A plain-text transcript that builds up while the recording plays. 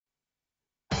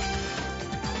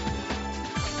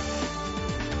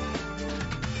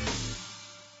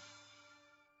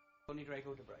Only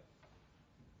Drago to break.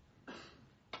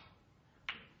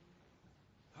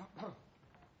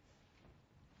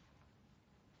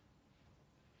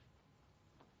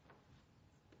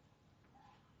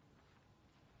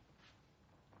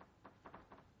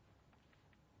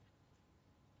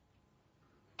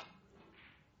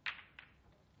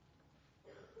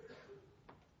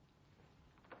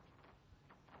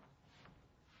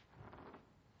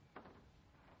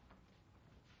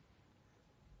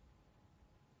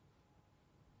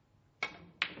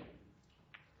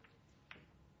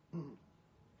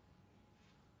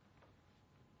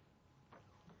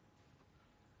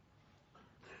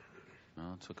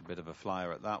 Well, took a bit of a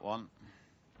flyer at that one.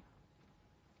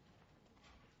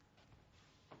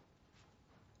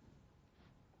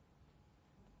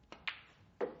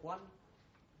 One.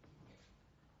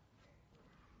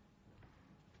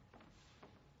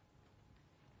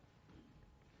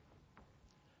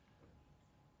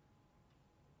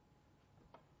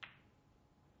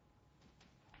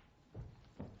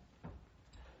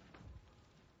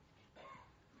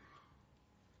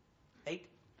 Eight.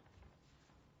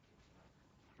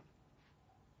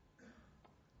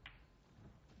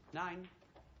 Nine.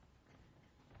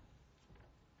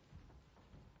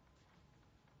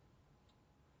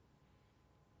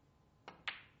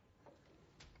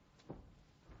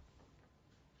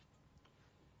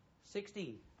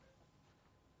 16.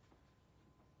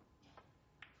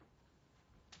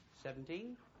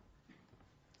 17.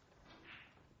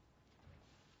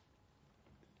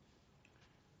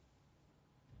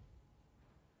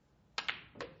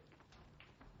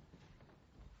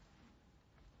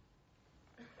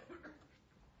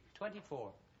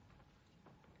 24.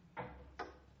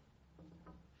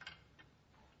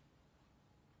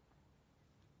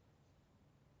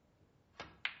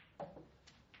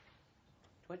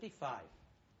 25.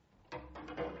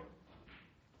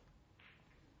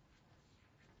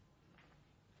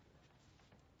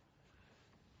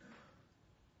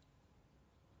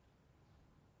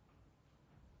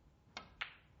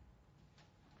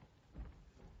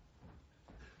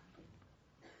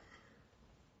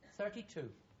 32.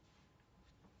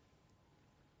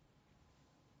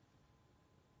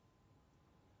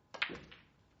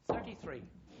 33.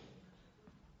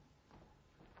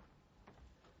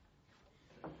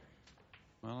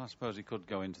 Well, I suppose he could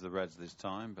go into the reds this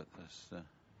time, but there's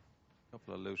a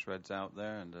couple of loose reds out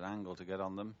there and an angle to get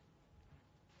on them.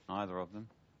 Either of them.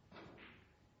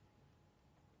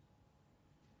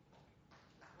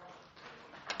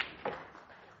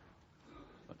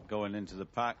 But going into the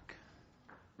pack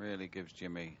really gives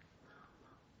Jimmy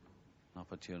an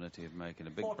opportunity of making a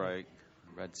big 40. break.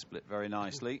 Red split very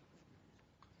nicely.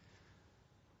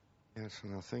 Yes,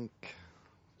 and I think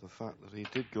the fact that he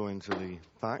did go into the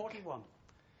pack. 41.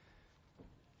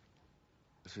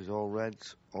 This is all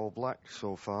reds, all blacks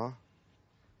so far.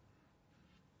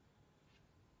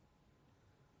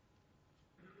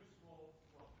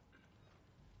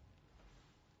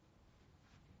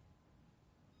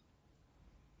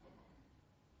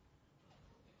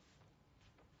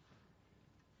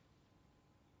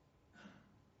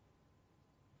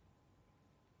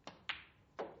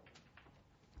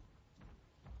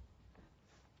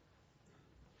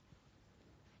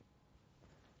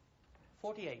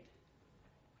 $48.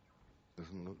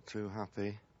 Doesn't look too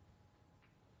happy.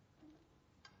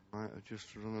 Might have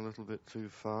just run a little bit too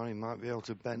far. He might be able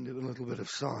to bend it a little bit of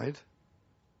side.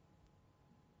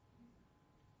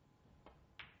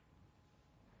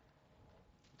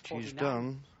 She's 49.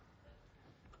 done.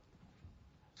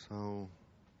 So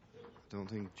I don't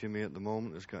think Jimmy at the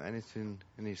moment has got anything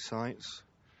in his sights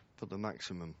for the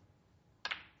maximum.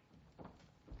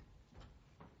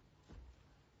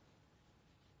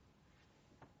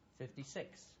 $56.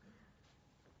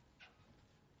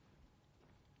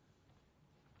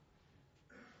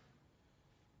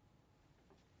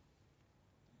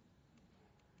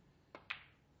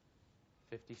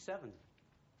 57.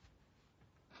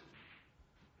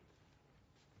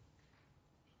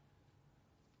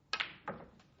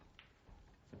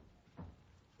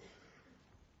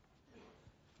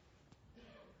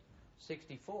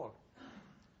 64.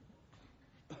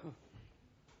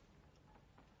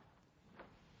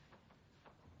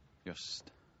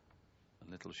 Just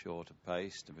a little short of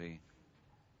pace to be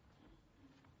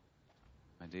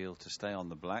ideal to stay on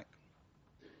the black.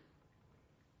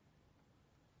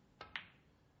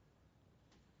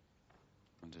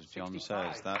 And as John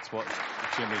 65. says, that's what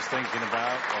Jimmy's thinking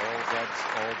about. All reds,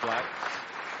 all blacks.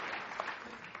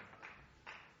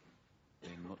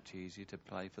 Being much easier to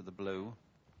play for the blue.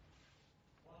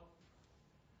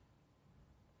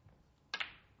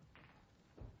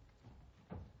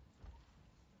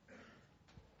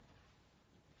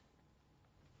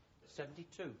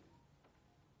 72.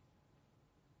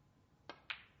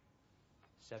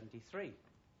 73.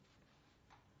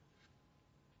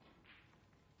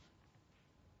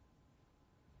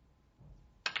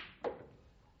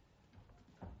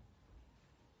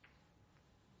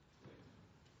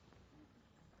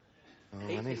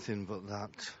 80. Anything but that.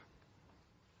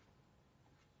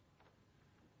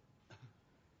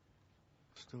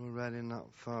 Still a red in that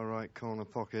far right corner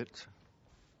pocket.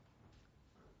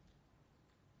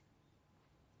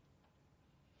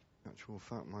 In actual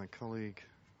fact, my colleague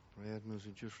Ray Edmonds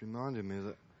had just reminded me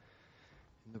that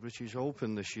in the British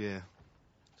Open this year,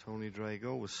 Tony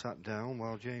Drago was sat down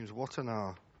while James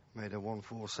Watanabe made a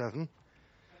 147.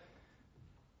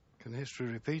 Can history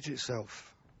repeat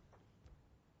itself?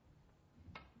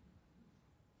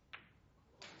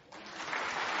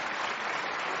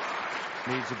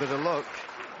 Needs a bit of luck.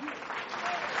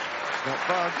 Not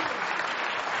bad.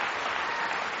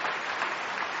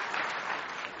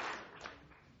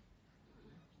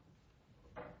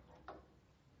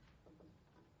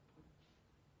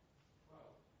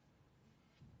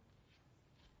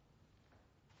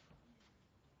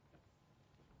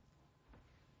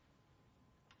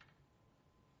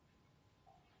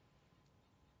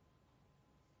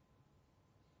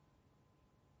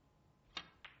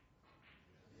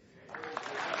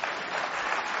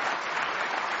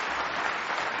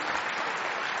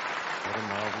 What a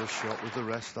marvellous shot with the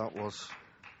rest that was.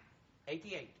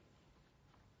 88.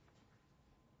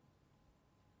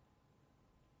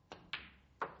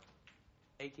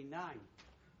 89.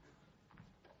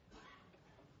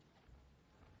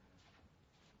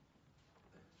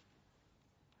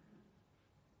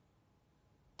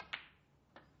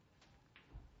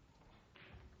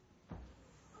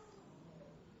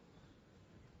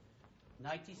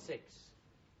 96. 60.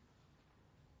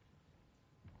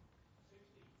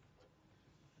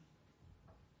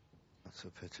 That's a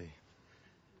pity. Is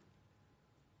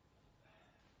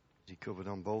he covered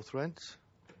on both reds?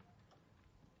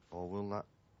 Or will that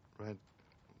red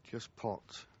just pot?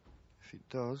 If it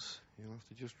does, he'll have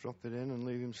to just drop it in and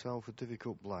leave himself a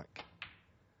difficult black.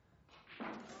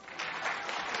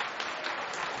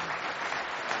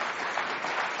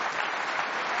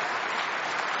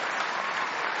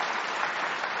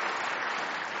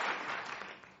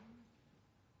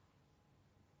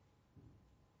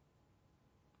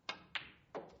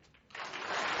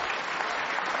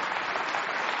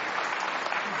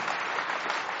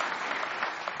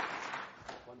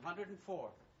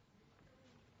 Four.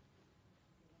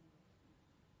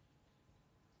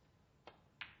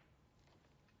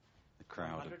 The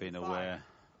crowd have been aware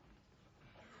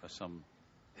for some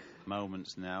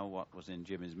moments now what was in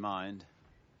Jimmy's mind.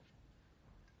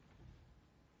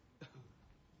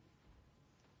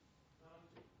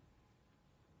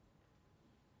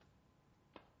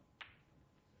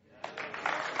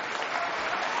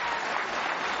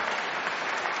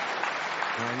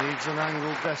 He needs an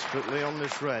angle desperately on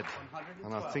this red,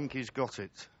 and I think he's got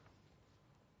it.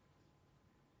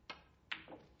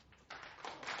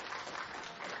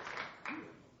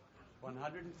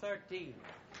 $113.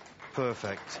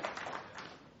 Perfect.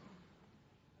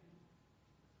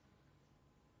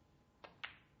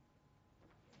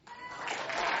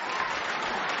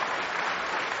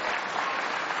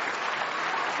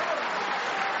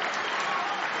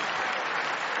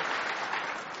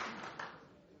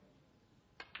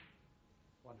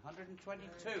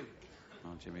 $122.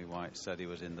 Well, Jimmy White said he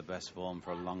was in the best form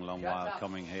for a long, long while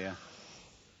coming here.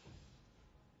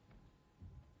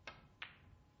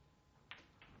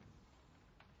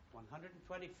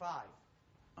 $125.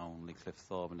 Only Cliff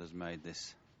Thorburn has made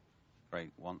this break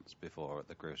once before at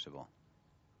the Crucible.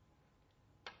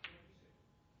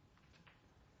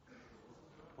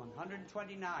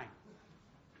 $129.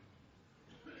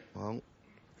 Well,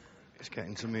 it's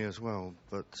getting to me as well,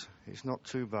 but it's not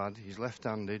too bad. He's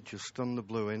left-handed. Just stun the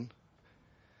blue in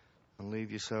and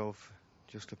leave yourself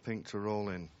just a pink to roll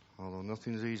in, although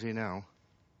nothing's easy now.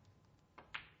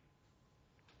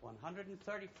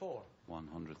 134.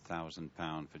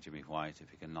 £100,000 for Jimmy White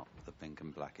if he can knock the pink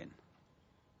and black in.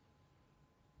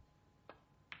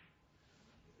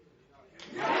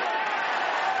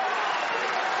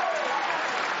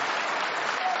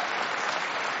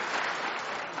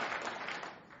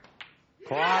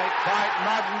 Quite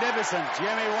magnificent.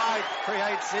 Jimmy White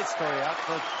creates history at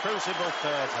the Crucible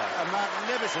Theatre. A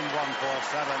magnificent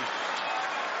 147.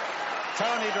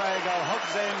 Tony Drago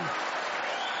hugs in.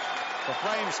 The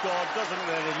frame score doesn't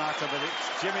really matter, but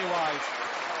it's Jimmy White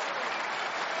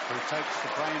who takes the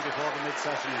frame before the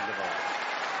mid-session interval.